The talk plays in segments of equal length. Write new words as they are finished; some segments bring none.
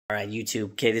Alright,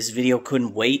 YouTube. Okay, this video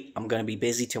couldn't wait. I'm going to be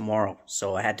busy tomorrow,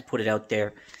 so I had to put it out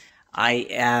there. I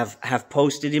have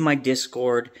posted in my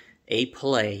Discord a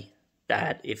play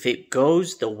that if it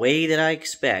goes the way that I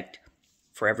expect,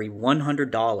 for every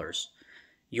 $100,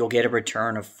 you'll get a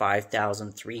return of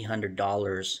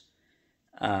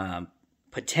 $5,300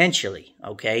 potentially,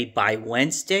 okay? By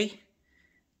Wednesday,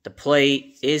 the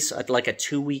play is like a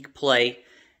 2-week play.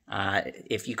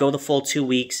 If you go the full 2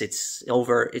 weeks, it's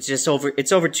over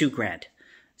 $2,000.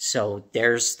 So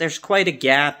there's quite a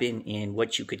gap in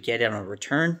what you could get on a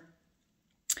return.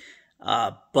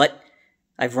 But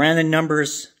I've ran the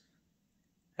numbers.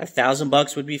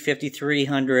 $1,000 would be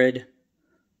 $5,300.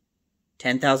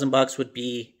 $10,000 would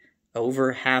be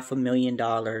over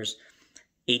 $500,000.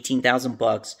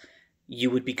 $18,000, you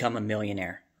would become a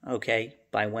millionaire, okay,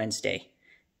 by Wednesday.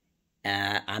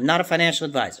 I'm not a financial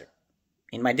advisor.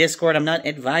 In my Discord, I'm not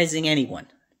advising anyone,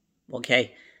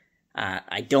 okay?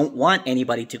 I don't want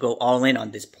anybody to go all in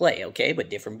on this play, okay? But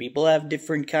different people have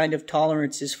different kind of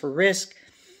tolerances for risk.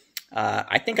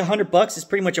 I think $100 is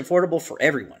pretty much affordable for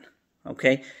everyone,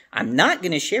 okay? I'm not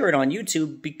going to share it on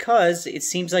YouTube because it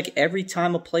seems like every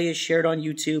time a play is shared on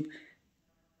YouTube,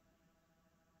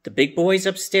 the big boys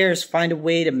upstairs find a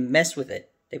way to mess with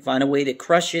it. They find a way to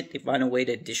crush it. They find a way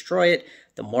to destroy it.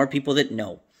 The more people that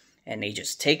know. And they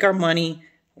just take our money,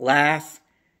 laugh,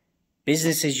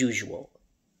 business as usual.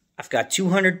 I've got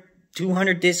 200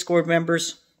 Discord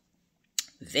members.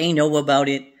 They know about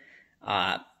it.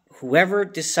 Whoever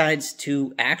decides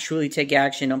to actually take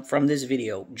action from this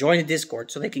video, join the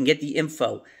Discord so they can get the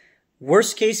info.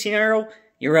 Worst case scenario,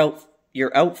 you're out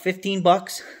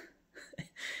 $15,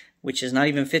 which is not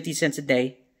even 50 cents a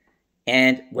day,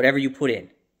 and whatever you put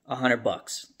in,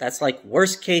 $100. That's like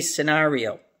worst case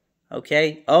scenario.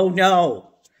 Okay? Oh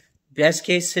no! Best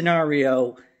case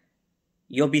scenario,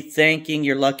 you'll be thanking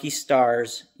your lucky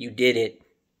stars. You did it.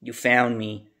 You found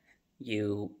me.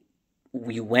 You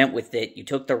went with it. You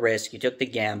took the risk. You took the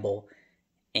gamble.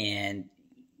 And,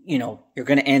 you know, you're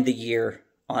going to end the year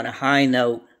on a high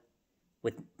note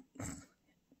with...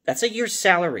 That's a year's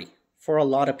salary for a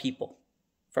lot of people.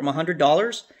 From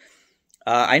 $100,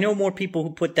 I know more people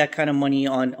who put that kind of money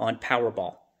on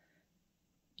Powerball.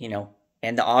 You know,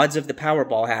 and the odds of the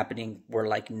Powerball happening were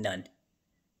like none.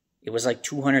 It was like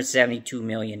 272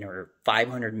 million or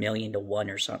 500 million to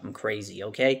 1 or something crazy,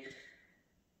 okay?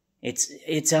 It's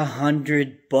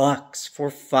 $100 for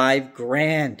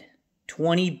 $5,000.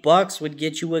 $20 would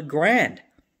get you $1,000.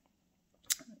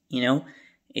 You know,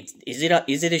 is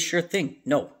it a sure thing?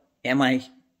 No. Am I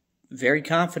very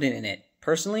confident in it?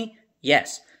 Personally,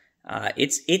 yes.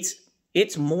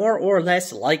 It's more or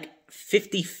less like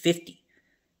 50-50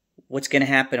 what's going to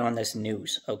happen on this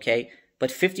news, okay? But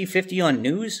 50-50 on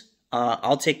news,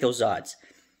 I'll take those odds.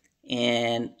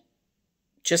 And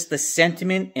just the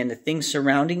sentiment and the things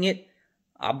surrounding it,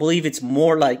 I believe it's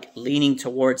more like leaning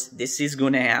towards this is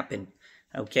going to happen,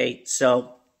 okay?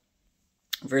 So,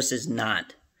 versus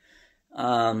not.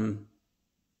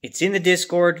 It's in the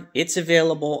Discord. It's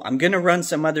available. I'm going to run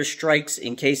some other strikes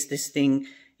in case this thing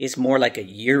is more like a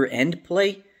year-end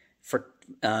play.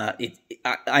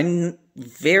 I'm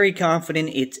very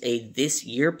confident it's a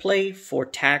this-year play for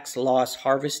tax loss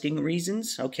harvesting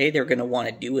reasons. Okay, they're going to want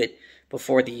to do it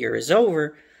before the year is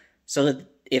over so that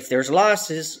if there's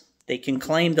losses, they can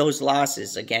claim those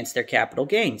losses against their capital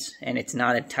gains. And it's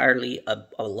not entirely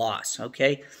a loss,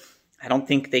 okay? I don't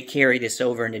think they carry this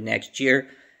over into next year.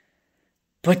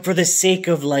 But for the sake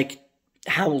of, like,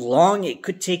 how long it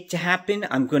could take to happen,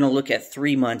 I'm going to look at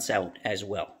 3 months out as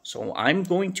well. So I'm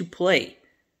going to play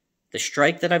the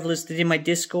strike that I've listed in my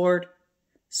Discord,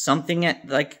 something at,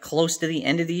 like, close to the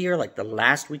end of the year, like the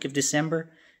last week of December,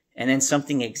 and then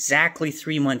something exactly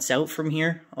 3 months out from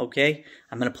here, okay?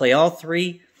 I'm going to play all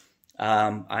three.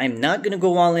 I'm not going to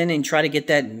go all in and try to get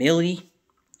that milli.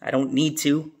 I don't need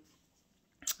to,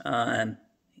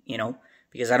 you know,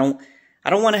 because I don't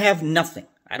want to have nothing.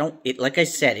 Like I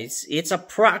said, it's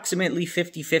approximately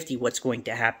 50-50 what's going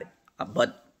to happen.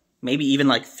 But maybe even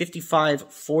like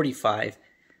 55-45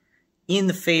 in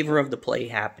the favor of the play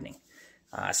happening.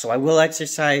 So I will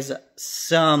exercise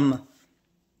some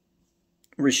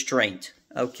restraint,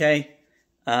 okay?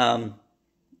 I'm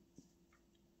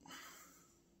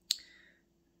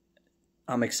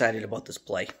excited about this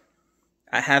play.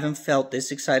 I haven't felt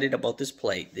this excited about this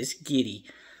play, this giddy,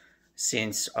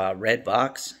 since Red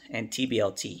Box and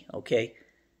TBLT, okay?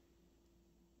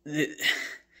 The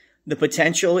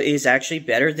potential is actually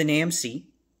better than AMC,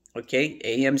 okay?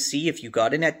 AMC, if you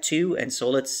got in at 2 and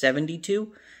sold at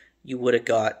 72, you would have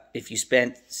got, if you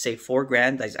spent, say,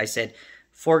 $4,000, I said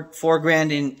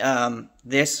 $4,000 in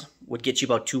this would get you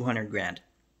about $200,000,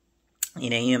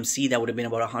 In AMC, that would have been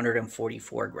about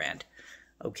 144 grand.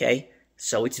 Okay,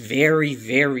 so it's very,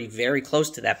 very, very close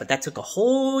to that. But that took a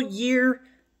whole year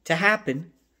to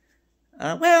happen.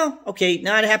 Well, okay,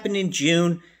 now it happened in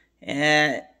June.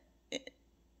 Yeah,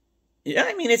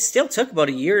 I mean, it still took about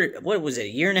a year. What was it, a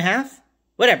year and a half?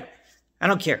 Whatever. I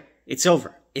don't care. It's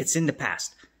over. It's in the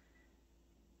past.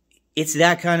 It's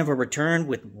that kind of a return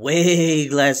with way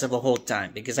less of a hold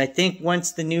time. Because I think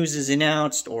once the news is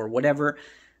announced or whatever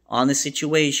on the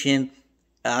situation,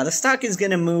 the stock is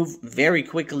going to move very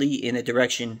quickly in a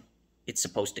direction it's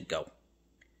supposed to go.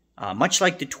 Much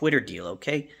like the Twitter deal,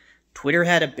 okay? Twitter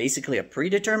had basically a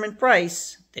predetermined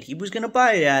price that he was going to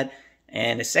buy it at.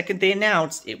 And the second they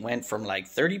announced, it went from like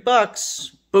 30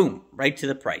 bucks, boom, right to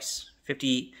the price.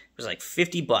 It was like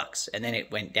 50 bucks. And then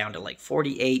it went down to like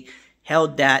 48,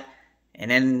 held that.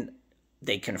 And then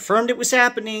they confirmed it was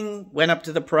happening, went up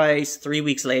to the price, 3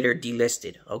 weeks later,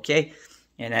 delisted, okay?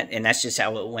 And that's just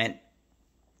how it went.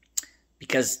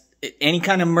 Because any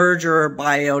kind of merger or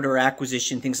buyout or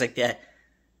acquisition, things like that,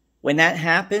 when that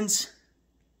happens,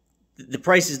 the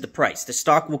price is the price. The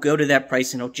stock will go to that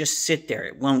price and it'll just sit there.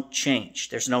 It won't change.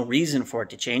 There's no reason for it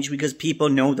to change because people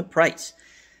know the price.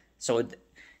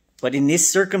 But in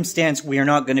this circumstance, we are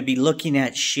not going to be looking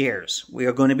at shares. We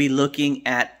are going to be looking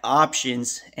at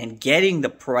options and getting the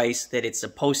price that it's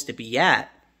supposed to be at.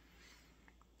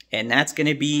 And that's going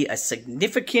to be a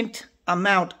significant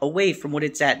amount away from what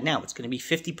it's at now. It's going to be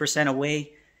 50%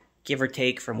 away, give or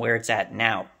take, from where it's at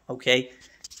now. Okay?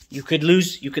 You could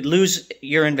lose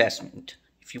your investment.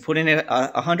 If you put in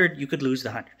 100, you could lose the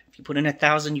 100. If you put in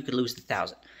 1,000, you could lose the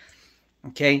 1,000.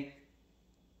 Okay?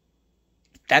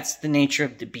 That's the nature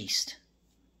of the beast.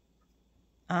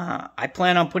 I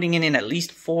plan on putting in at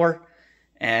least 4,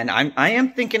 and I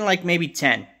am thinking like maybe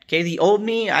 10. Okay, the old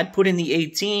me, I'd put in the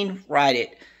 18, ride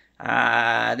it.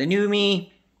 The new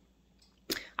me,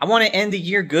 I want to end the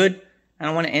year good. I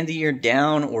don't want to end the year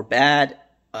down or bad.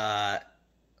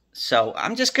 So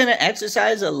I'm just going to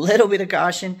exercise a little bit of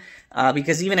caution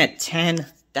because even at 10,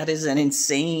 that is an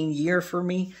insane year for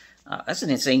me. That's an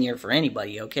insane year for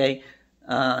anybody, okay?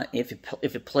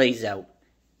 If it plays out,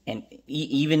 and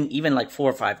even like 4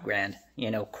 or 5 grand, you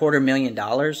know,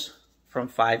 $250,000 from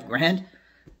 5 grand.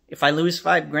 If I lose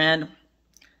 5 grand,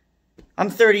 I'm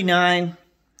 39.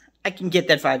 I can get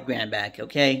that 5 grand back,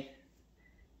 okay?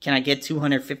 Can I get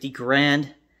 250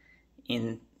 grand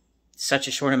in such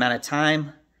a short amount of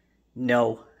time?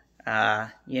 No.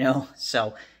 You know,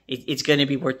 so it's going to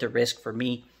be worth the risk for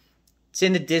me. It's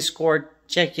in the Discord.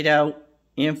 Check it out.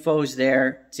 Info's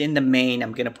there. It's in the main.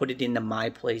 I'm going to put it in the My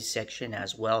Place section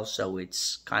as well, so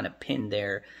it's kind of pinned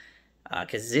there.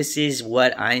 Because this is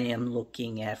what I am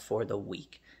looking at for the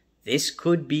week. This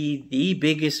could be the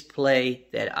biggest play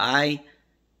that I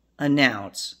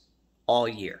announce all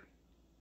year.